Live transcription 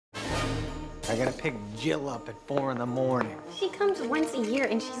I gotta pick Jill up at 4 in the morning. She comes once a year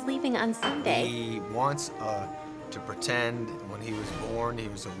and she's leaving on Sunday. He wants to pretend when he was born he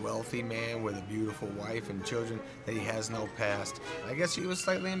was a wealthy man with a beautiful wife and children, that he has no past. I guess he was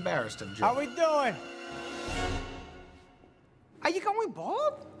slightly embarrassed of Jill. How we doing? Are you going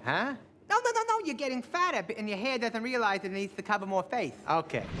bald? Huh? No, you're getting fatter and your hair doesn't realize it needs to cover more face.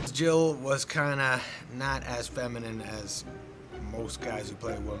 Okay. Jill was kinda not as feminine as most guys who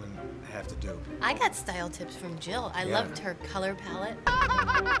play women have to do. I got style tips from Jill. I loved her color palette.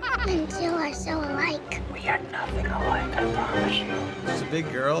 And Jill are so alike. We are nothing alike, I promise you. She's a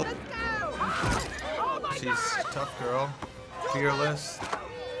big girl. Let's go! Oh my She's God! a tough girl, fearless.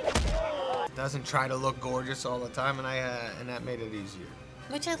 Doesn't try to look gorgeous all the time, and that made it easier.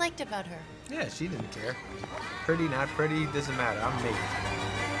 Which I liked about her. Yeah, she didn't care. Pretty, not pretty, doesn't matter. I'm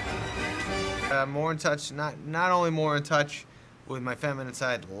me. More in touch, not only more in touch with my feminine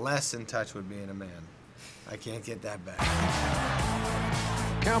side, less in touch with being a man. I can't get that back.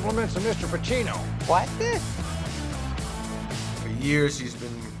 Compliments of Mr. Pacino. What? For years, he's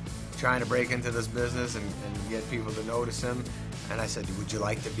been trying to break into this business and get people to notice him. And I said, would you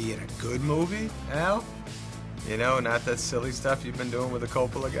like to be in a good movie, Al? You know, not that silly stuff you've been doing with the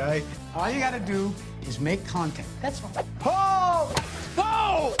Coppola guy. All you gotta do is make content. That's all. Oh!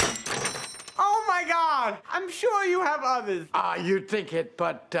 Oh! Oh my God! I'm sure you have others. You'd think it,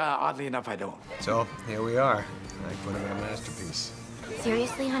 but oddly enough, I don't. So, here we are. I put him in a masterpiece.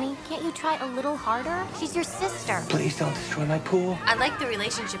 Seriously, honey? Can't you try a little harder? She's your sister. Please don't destroy my pool. I like the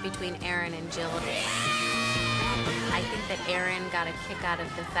relationship between Aaron and Jill. I think that Aaron got a kick out of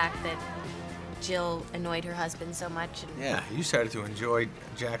the fact that Jill annoyed her husband so much. And Yeah, you started to enjoy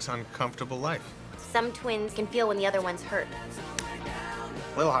Jack's uncomfortable life. Some twins can feel when the other one's hurt.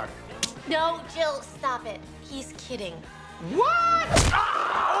 A little harder. No, Jill, stop it. He's kidding. What?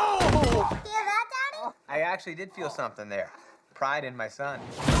 Oh! Hear that, Daddy? I actually did feel something there. Pride in my son.